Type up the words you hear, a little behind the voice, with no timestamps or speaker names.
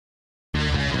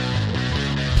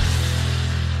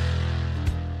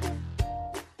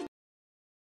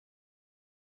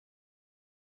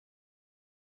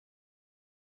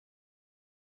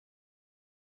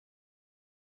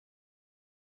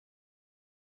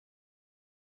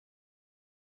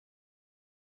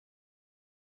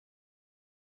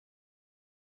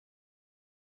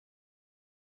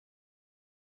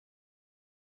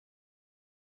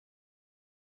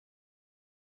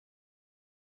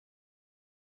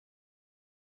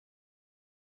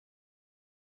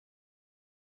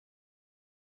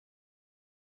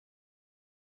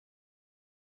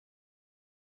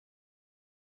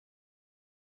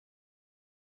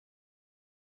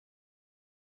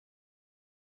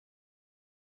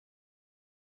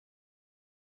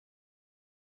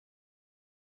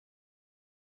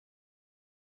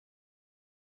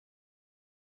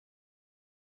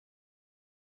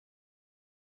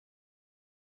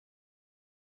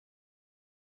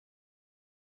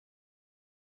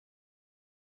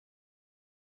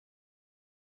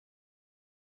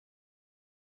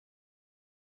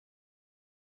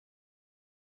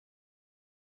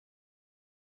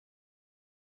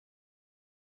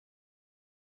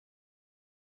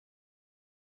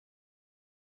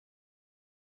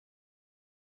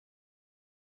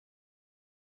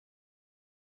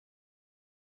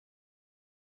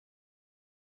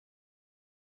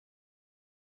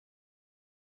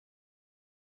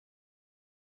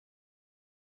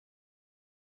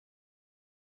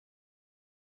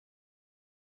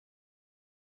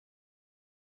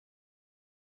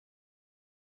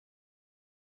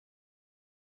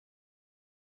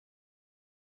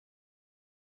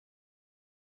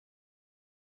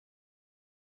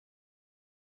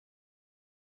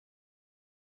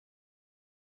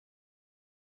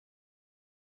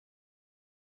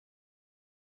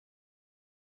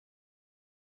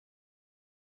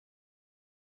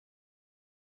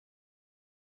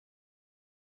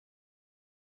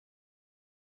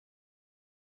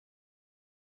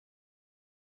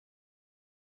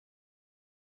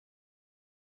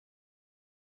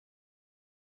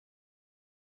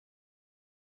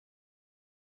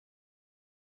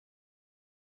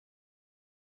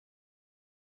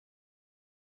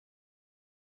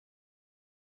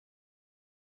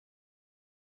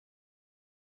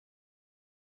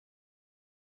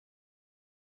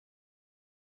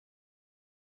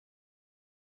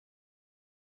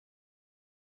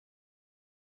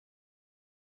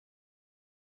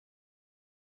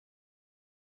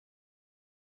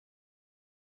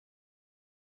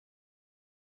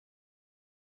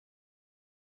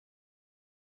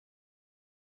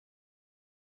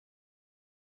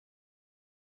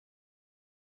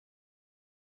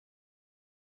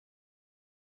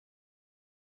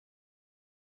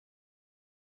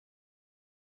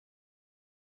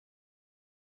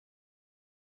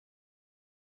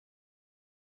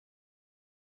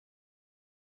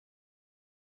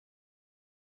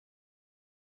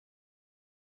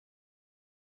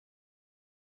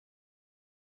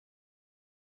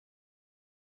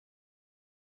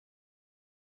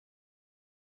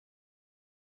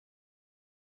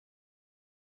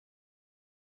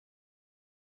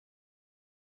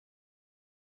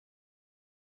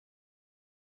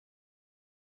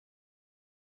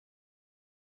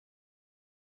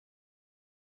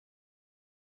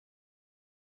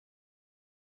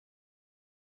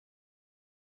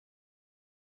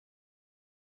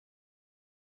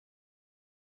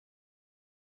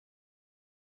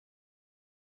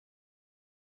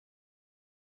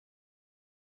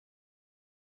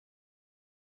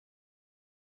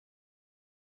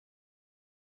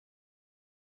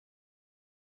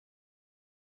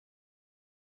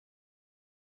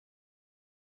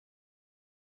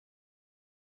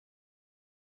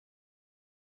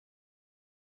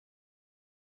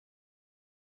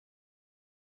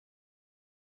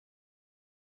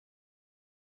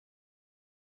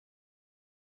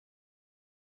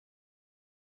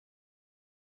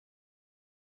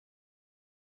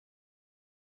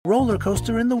roller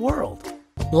coaster in the world.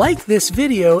 Like this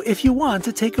video if you want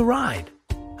to take a ride.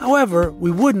 However, we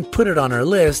wouldn't put it on our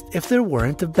list if there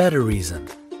weren't a better reason.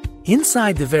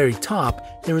 Inside the very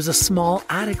top, there is a small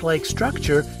attic-like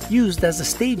structure used as a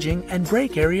staging and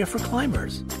break area for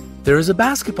climbers. There is a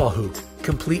basketball hoop,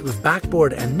 complete with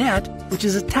backboard and net, which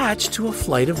is attached to a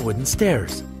flight of wooden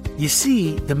stairs. You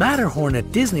see, the Matterhorn at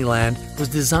Disneyland was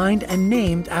designed and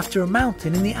named after a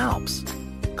mountain in the Alps.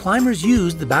 Climbers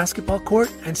used the basketball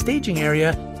court and staging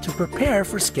area to prepare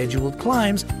for scheduled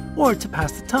climbs or to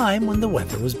pass the time when the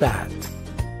weather was bad.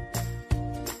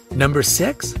 Number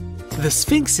 6. The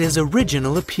Sphinx's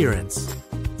original appearance.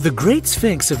 The Great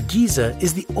Sphinx of Giza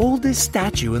is the oldest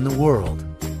statue in the world.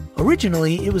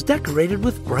 Originally, it was decorated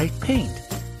with bright paint,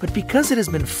 but because it has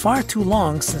been far too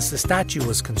long since the statue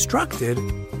was constructed,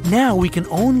 now we can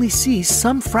only see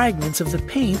some fragments of the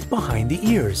paint behind the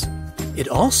ears. It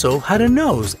also had a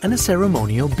nose and a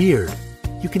ceremonial beard.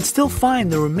 You can still find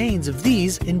the remains of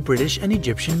these in British and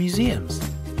Egyptian museums.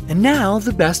 And now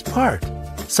the best part.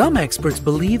 Some experts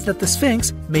believe that the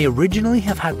Sphinx may originally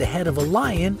have had the head of a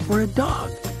lion or a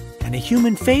dog, and a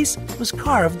human face was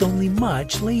carved only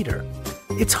much later.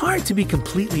 It's hard to be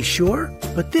completely sure,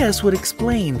 but this would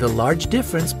explain the large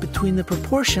difference between the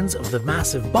proportions of the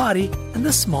massive body and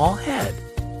the small head.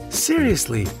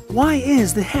 Seriously, why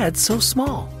is the head so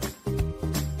small?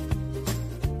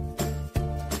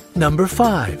 Number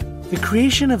 5. The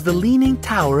creation of the Leaning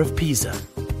Tower of Pisa.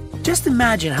 Just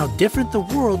imagine how different the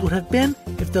world would have been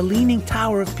if the Leaning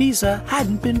Tower of Pisa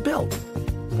hadn't been built.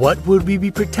 What would we be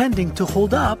pretending to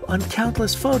hold up on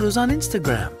countless photos on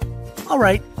Instagram?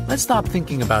 Alright, let's stop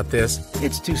thinking about this.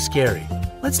 It's too scary.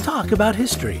 Let's talk about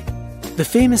history. The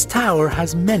famous tower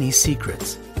has many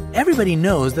secrets. Everybody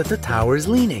knows that the tower is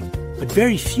leaning, but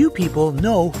very few people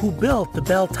know who built the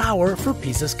bell tower for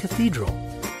Pisa's cathedral.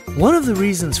 One of the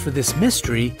reasons for this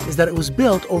mystery is that it was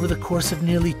built over the course of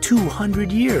nearly 200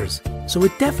 years, so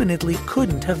it definitely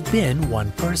couldn't have been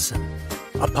one person.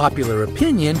 A popular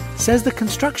opinion says the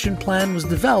construction plan was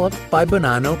developed by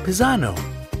Bonanno Pisano,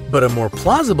 but a more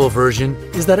plausible version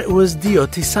is that it was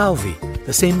Diotisalvi,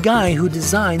 the same guy who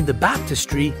designed the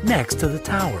baptistry next to the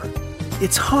tower.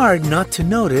 It's hard not to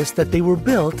notice that they were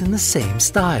built in the same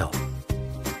style.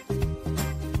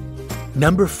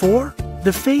 Number 4.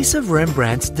 The face of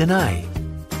Rembrandt's Danae.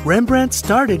 Rembrandt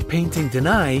started painting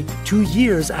Danae 2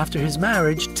 years after his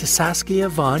marriage to Saskia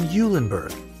van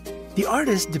Eulenburg. The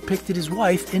artist depicted his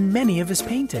wife in many of his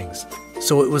paintings,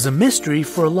 so it was a mystery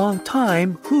for a long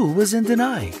time who was in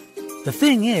Danae. The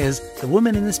thing is, the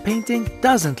woman in this painting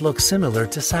doesn't look similar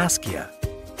to Saskia.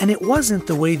 And it wasn't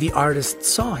the way the artist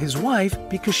saw his wife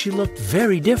because she looked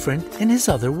very different in his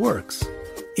other works.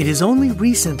 It is only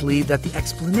recently that the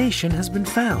explanation has been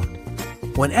found.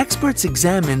 When experts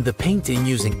examined the painting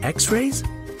using X-rays,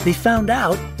 they found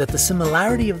out that the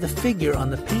similarity of the figure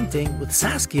on the painting with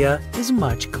Saskia is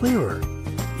much clearer.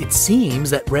 It seems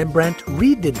that Rembrandt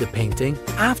redid the painting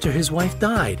after his wife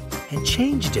died and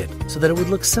changed it so that it would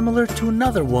look similar to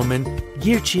another woman,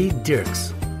 Geertje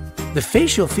Dirks. The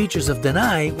facial features of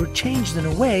Danae were changed in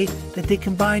a way that they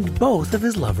combined both of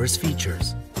his lover's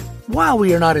features. While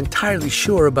we are not entirely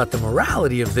sure about the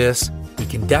morality of this, we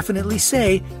can definitely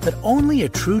say that only a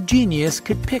true genius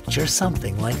could picture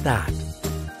something like that.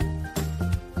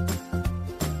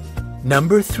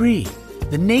 Number 3.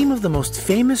 The name of the most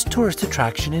famous tourist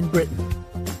attraction in Britain.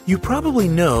 You probably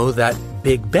know that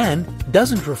Big Ben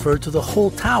doesn't refer to the whole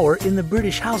tower in the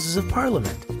British Houses of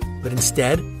Parliament, but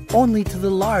instead only to the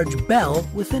large bell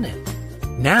within it.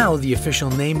 Now the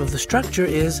official name of the structure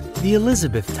is the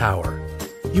Elizabeth Tower.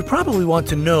 You probably want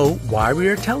to know why we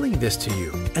are telling this to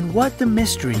you and what the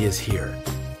mystery is here.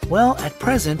 Well, at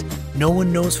present, no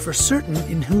one knows for certain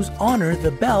in whose honor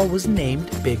the bell was named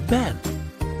Big Ben.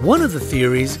 One of the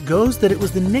theories goes that it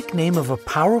was the nickname of a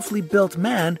powerfully built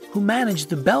man who managed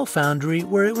the bell foundry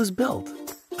where it was built.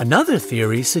 Another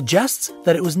theory suggests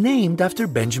that it was named after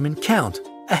Benjamin Count,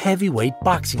 a heavyweight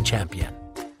boxing champion.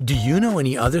 Do you know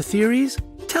any other theories?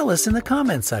 Tell us in the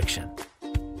comment section.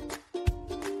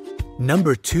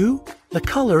 Number 2. The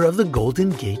color of the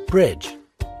Golden Gate Bridge.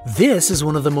 This is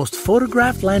one of the most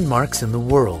photographed landmarks in the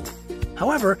world.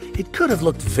 However, it could have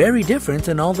looked very different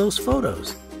in all those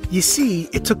photos. You see,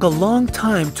 it took a long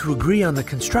time to agree on the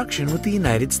construction with the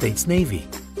United States Navy.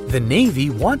 The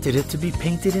Navy wanted it to be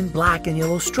painted in black and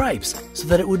yellow stripes so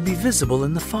that it would be visible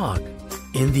in the fog.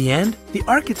 In the end, the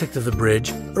architect of the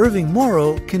bridge, Irving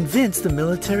Morrow, convinced the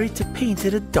military to paint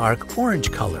it a dark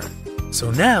orange color. So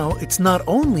now it's not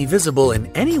only visible in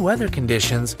any weather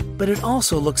conditions, but it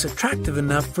also looks attractive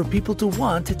enough for people to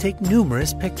want to take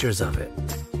numerous pictures of it.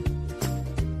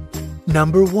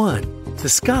 Number 1. the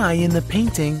sky in the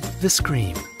painting The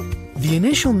Scream. The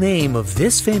initial name of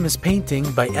this famous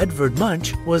painting by Edvard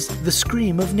Munch was The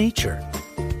Scream of Nature.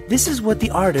 This is what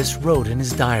the artist wrote in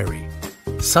his diary.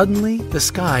 Suddenly, the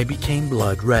sky became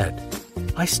blood red.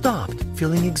 I stopped,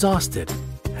 feeling exhausted,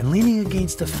 and leaning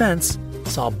against a fence,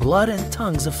 saw blood and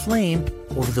tongues of flame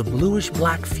over the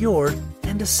bluish-black fjord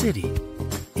and a city.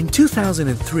 In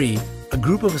 2003, a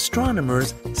group of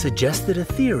astronomers suggested a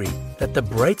theory that the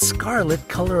bright scarlet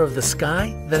color of the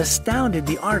sky that astounded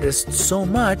the artist so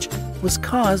much was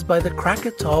caused by the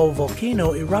Krakatoa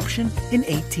volcano eruption in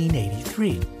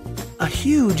 1883. A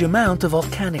huge amount of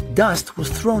volcanic dust was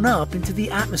thrown up into the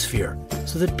atmosphere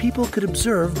so that people could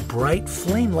observe bright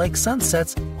flame-like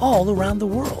sunsets all around the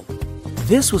world.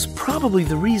 This was probably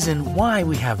the reason why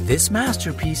we have this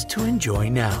masterpiece to enjoy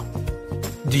now.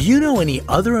 Do you know any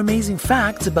other amazing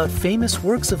facts about famous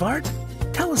works of art?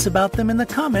 Tell us about them in the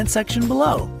comment section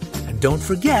below. And don't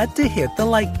forget to hit the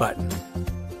like button.